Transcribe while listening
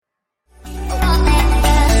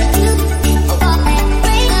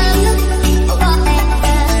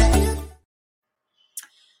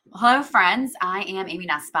Hello, friends. I am Amy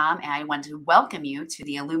Nussbaum, and I want to welcome you to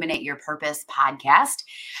the Illuminate Your Purpose podcast.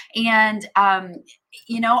 And,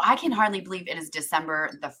 I can hardly believe it is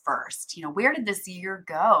December the 1st. Where did this year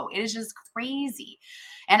go? It is just crazy.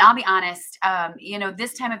 And I'll be honest,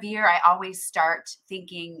 this time of year, I always start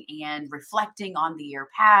thinking and reflecting on the year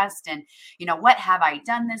past and, what have I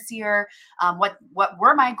done this year? What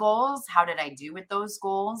were my goals? How did I do with those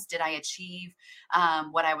goals? Did I achieve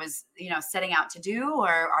what I was, setting out to do, or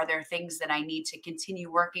are there things that I need to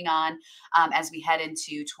continue working on as we head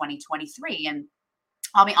into 2023? And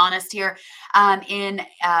I'll be honest here, in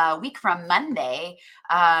a week from Monday,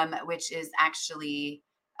 which is actually,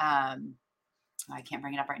 I can't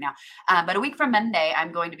bring it up right now. But a week from Monday,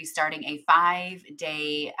 I'm going to be starting a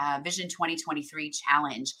 5-day Vision 2023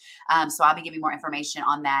 challenge. So I'll be giving more information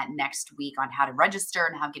on that next week on how to register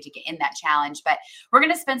and how to get in that challenge. But we're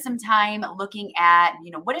going to spend some time looking at,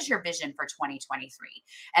 what is your vision for 2023?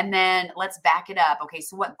 And then let's back it up. Okay,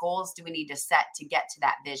 so what goals do we need to set to get to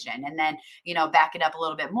that vision? And then, back it up a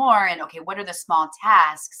little bit more. And okay, what are the small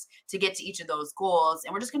tasks to get to each of those goals?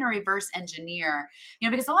 And we're just going to reverse engineer,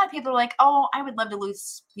 because a lot of people are like, oh, I would love to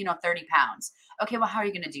lose, 30 pounds. Okay, well, how are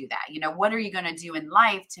you going to do that? What are you going to do in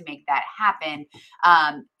life to make that happen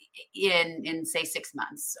in say 6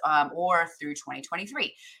 months or through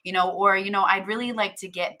 2023? I'd really like to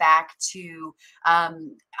get back to a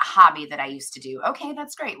hobby that I used to do. Okay,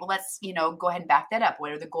 that's great. Well, let's, go ahead and back that up.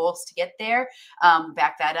 What are the goals to get there?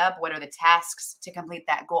 Back that up. What are the tasks to complete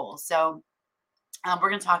that goal? So we're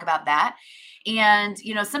going to talk about that. And,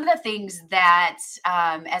 some of the things that,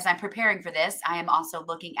 as I'm preparing for this, I am also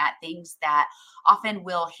looking at things that often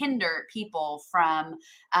will hinder people from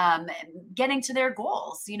getting to their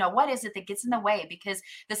goals. What is it that gets in the way? Because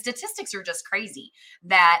the statistics are just crazy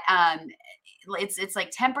that it's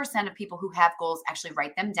like 10% of people who have goals actually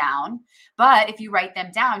write them down. But if you write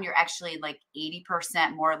them down, you're actually like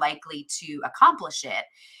 80% more likely to accomplish it.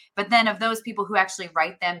 But then of those people who actually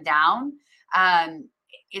write them down,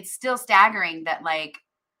 it's still staggering that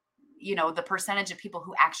the percentage of people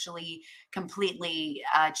who actually completely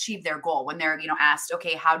achieve their goal when they're, asked,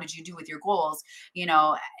 okay, how did you do with your goals?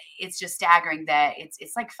 It's just staggering that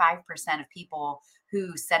it's like 5% of people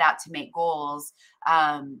who set out to make goals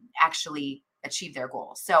actually achieve their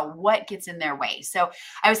goals. So what gets in their way? So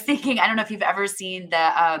I was thinking, I don't know if you've ever seen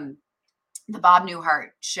the Bob Newhart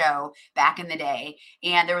show back in the day.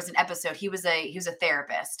 And there was an episode, he was a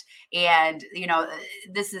therapist. And,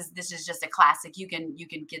 this is just a classic. You can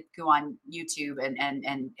go on YouTube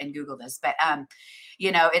and Google this, but,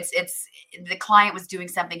 it's the client was doing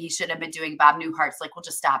something he shouldn't have been doing. Bob Newhart's like, well,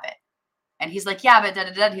 just stop it. And he's like, yeah, but da,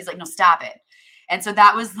 da, da. He's like, no, stop it. And so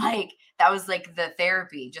that was like the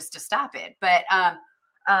therapy, just to stop it. But,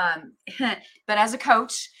 but as a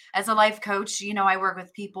coach, as a life coach, I work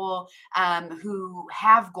with people who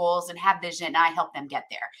have goals and have vision, and I help them get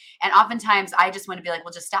there. And oftentimes I just want to be like,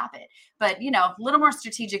 well, just stop it. But, a little more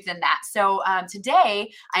strategic than that. So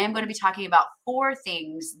today I am going to be talking about 4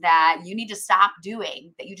 things that you need to stop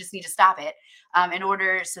doing, that you just need to stop it in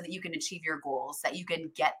order so that you can achieve your goals, that you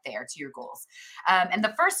can get there to your goals. And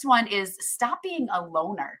the first one is stop being a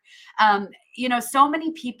loner. So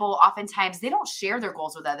many people oftentimes they don't share their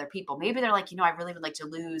goals with other people. Maybe they're like, I really would like to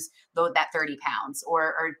lose that 30 pounds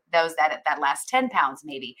or those that last 10 pounds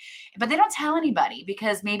maybe, but they don't tell anybody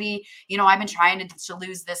because maybe, I've been trying to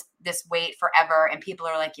lose this weight forever. And people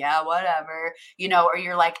are like, yeah, whatever, or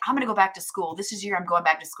you're like, I'm going to go back to school. This is year I'm going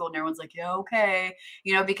back to school. And everyone's like, yeah, okay.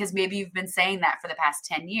 Because maybe you've been saying that for the past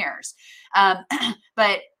 10 years.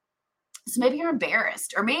 But so maybe you're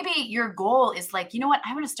embarrassed, or maybe your goal is like,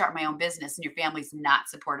 I want to start my own business, and your family's not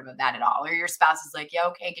supportive of that at all. Or your spouse is like, yeah,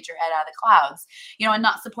 okay, get your head out of the clouds, and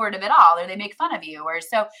not supportive at all, or they make fun of you. Or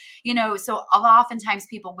so oftentimes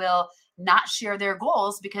people will not share their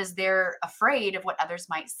goals because they're afraid of what others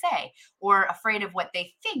might say, or afraid of what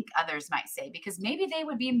they think others might say, because maybe they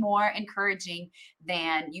would be more encouraging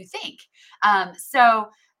than you think. So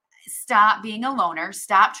stop being a loner,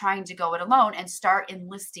 stop trying to go it alone, and start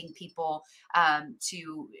enlisting people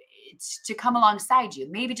to come alongside you.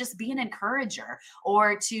 Maybe just be an encourager,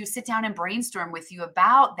 or to sit down and brainstorm with you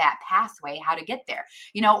about that pathway, how to get there.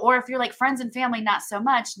 Or if you're like friends and family, not so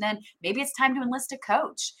much, then maybe it's time to enlist a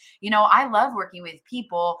coach. I love working with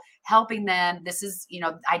people, helping them. This is,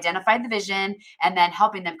 identify the vision and then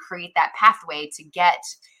helping them create that pathway to get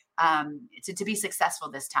to be successful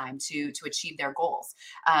this time, to achieve their goals.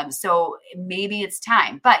 So maybe it's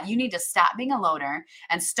time, but you need to stop being a loner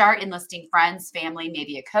and start enlisting friends, family,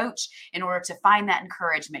 maybe a coach in order to find that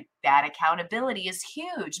encouragement. That accountability is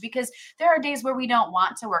huge because there are days where we don't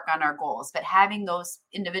want to work on our goals, but having those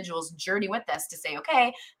individuals journey with us to say,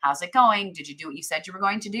 okay, how's it going? Did you do what you said you were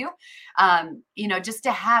going to do? Just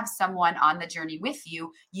to have someone on the journey with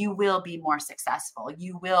you, you will be more successful.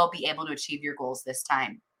 You will be able to achieve your goals this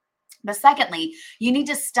time. But secondly, you need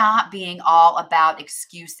to stop being all about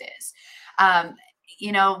excuses. Um,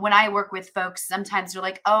 when I work with folks, sometimes they're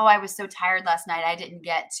like, oh, I was so tired last night, I didn't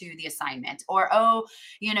get to the assignment. Or, oh,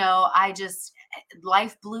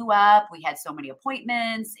 life blew up. We had so many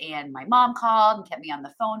appointments, and my mom called and kept me on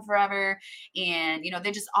the phone forever. And,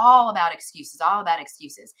 they're just all about excuses, all about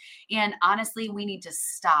excuses. And honestly, we need to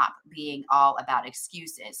stop being all about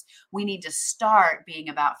excuses. We need to start being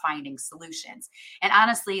about finding solutions. And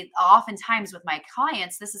honestly, oftentimes with my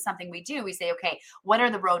clients, this is something we do. We say, okay, what are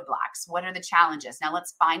the roadblocks? What are the challenges? Now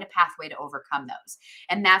let's find a pathway to overcome those.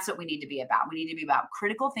 And that's what we need to be about. We need to be about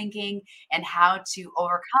critical thinking and how to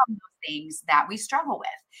overcome those things that we struggle with.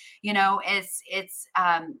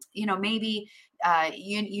 Maybe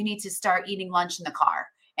you need to start eating lunch in the car,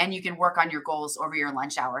 and you can work on your goals over your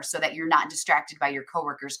lunch hour so that you're not distracted by your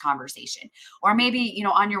coworkers' conversation. Or maybe,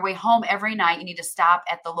 on your way home every night, you need to stop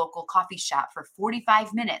at the local coffee shop for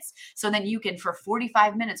 45 minutes. So then you can, for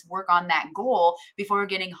 45 minutes, work on that goal before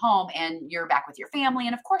getting home and you're back with your family.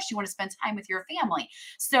 And of course, you want to spend time with your family.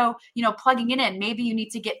 So, plugging it in, maybe you need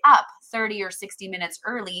to get up 30 or 60 minutes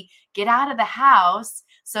early, get out of the house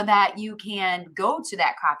so that you can go to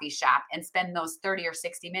that coffee shop and spend those 30 or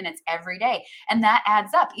 60 minutes every day. And that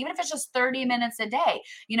adds up. Even if it's just 30 minutes a day,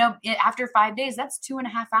 after 5 days, that's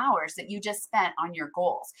 2.5 hours that you just spent on your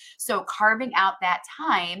goals. So carving out that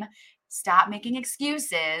time, stop making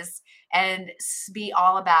excuses, and be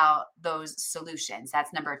all about those solutions.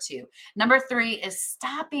 That's number 2. Number 3 is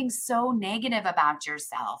stop being so negative about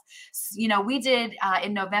yourself. We did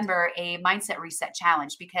in November a mindset reset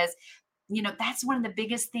challenge because that's one of the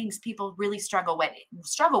biggest things people really struggle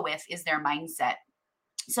with is their mindset.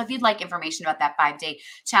 So if you'd like information about that 5-day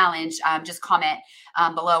challenge, just comment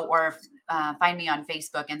below, or find me on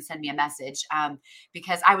Facebook and send me a message,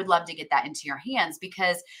 because I would love to get that into your hands.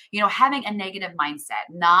 Because, having a negative mindset,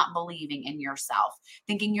 not believing in yourself,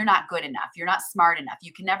 thinking you're not good enough, you're not smart enough,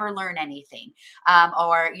 you can never learn anything,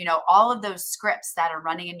 or, all of those scripts that are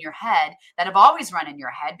running in your head, that have always run in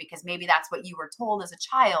your head because maybe that's what you were told as a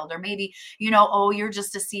child, or maybe, oh, you're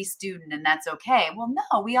just a C student and that's okay. Well,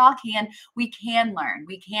 no, we can learn,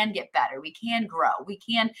 we can get better, we can grow, we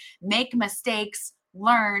can make mistakes,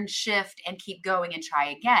 learn, shift, and keep going and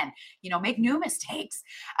try again, make new mistakes.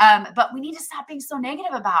 But we need to stop being so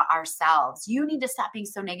negative about ourselves. You need to stop being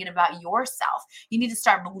so negative about yourself. You need to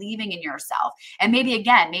start believing in yourself. And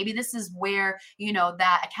maybe this is where,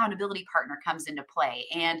 that accountability partner comes into play,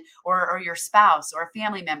 and, or your spouse or a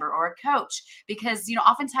family member or a coach, because,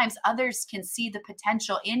 oftentimes others can see the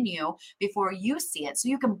potential in you before you see it. So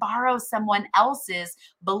you can borrow someone else's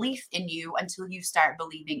belief in you until you start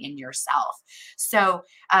believing in yourself. So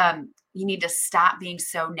you need to stop being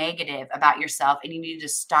so negative about yourself, and you need to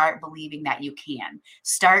start believing that you can.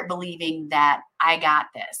 Start believing that I got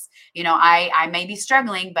this. I may be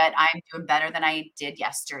struggling, but I'm doing better than I did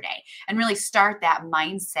yesterday. And really start that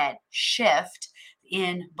mindset shift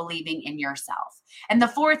in believing in yourself. And the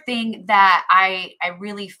fourth thing that I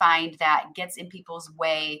really find that gets in people's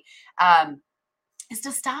way, is to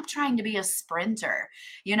stop trying to be a sprinter.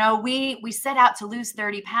 We set out to lose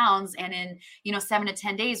 30 pounds, and in, 7 to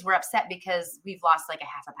 10 days, we're upset because we've lost like a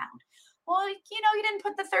half a pound. Well, you didn't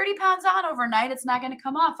put the 30 pounds on overnight. It's not going to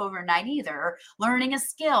come off overnight either. Learning a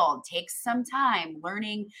skill takes some time.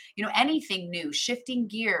 Learning, anything new, shifting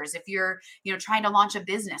gears. If you're, trying to launch a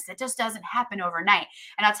business, it just doesn't happen overnight.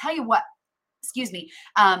 And I'll tell you what,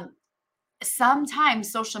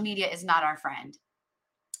 sometimes social media is not our friend,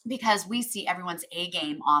 because we see everyone's A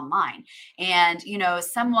game online. And,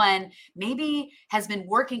 someone maybe has been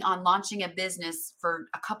working on launching a business for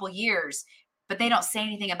a couple years, but they don't say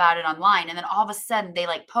anything about it online. And then all of a sudden they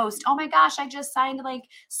post, oh my gosh, I just signed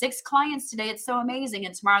 6 clients today. It's so amazing.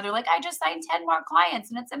 And tomorrow they're like, I just signed 10 more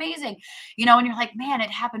clients and it's amazing. And you're like, man, it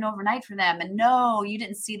happened overnight for them. And no, you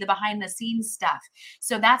didn't see the behind the scenes stuff.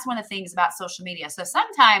 So that's one of the things about social media. So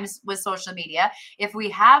sometimes with social media, if we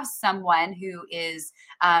have someone who is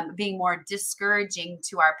being more discouraging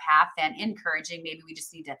to our path than encouraging, maybe we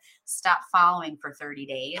just need to stop following for 30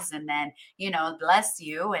 days and then, bless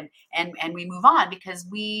you, and we move on, because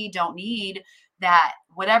we don't need that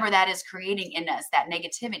whatever that is creating in us, that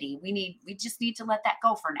negativity, we just need to let that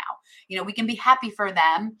go for now. We can be happy for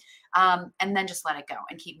them, and then just let it go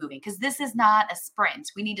and keep moving, because this is not a sprint.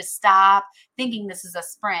 We need to stop thinking this is a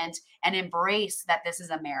sprint and embrace that this is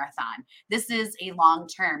a marathon. This is a long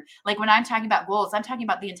term. Like when I'm talking about goals, I'm talking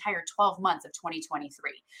about the entire 12 months of 2023.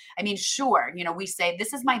 I mean, sure, we say,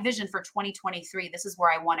 this is my vision for 2023. This is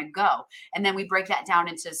where I want to go. And then we break that down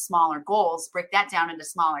into smaller goals, break that down into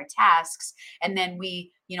smaller tasks. And then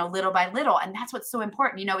we, little by little. And that's what's so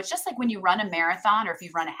important. It's just like when you run a marathon, or if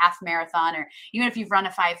you've run a half marathon, or even if you've run a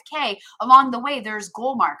 5K, along the way, there's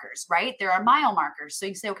goal markers, right? There are mile markers. So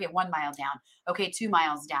you say, okay, 1 mile down. Okay, 2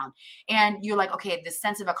 miles down. And you're like, okay, this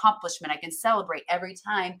sense of accomplishment, I can celebrate every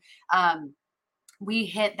time we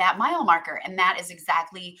hit that mile marker. And that is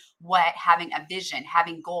exactly what having a vision,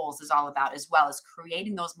 having goals is all about, as well as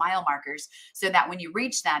creating those mile markers so that when you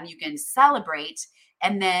reach them, you can celebrate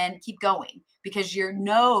and then keep going, because you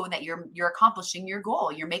know that you're accomplishing your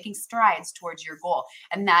goal. You're making strides towards your goal.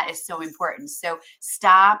 And that is so important. So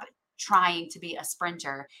stop trying to be a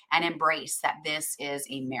sprinter and embrace that this is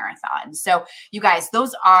a marathon. So you guys,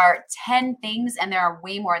 those are 10 things, and there are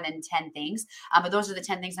way more than 10 things, but those are the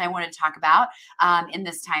 10 things I wanted to talk about in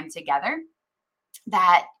this time together.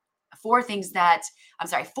 Four things that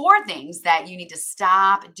you need to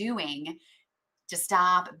stop doing, to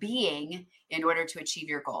stop being, in order to achieve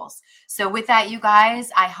your goals. So with that, you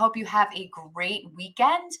guys, I hope you have a great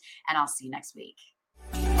weekend, and I'll see you next week.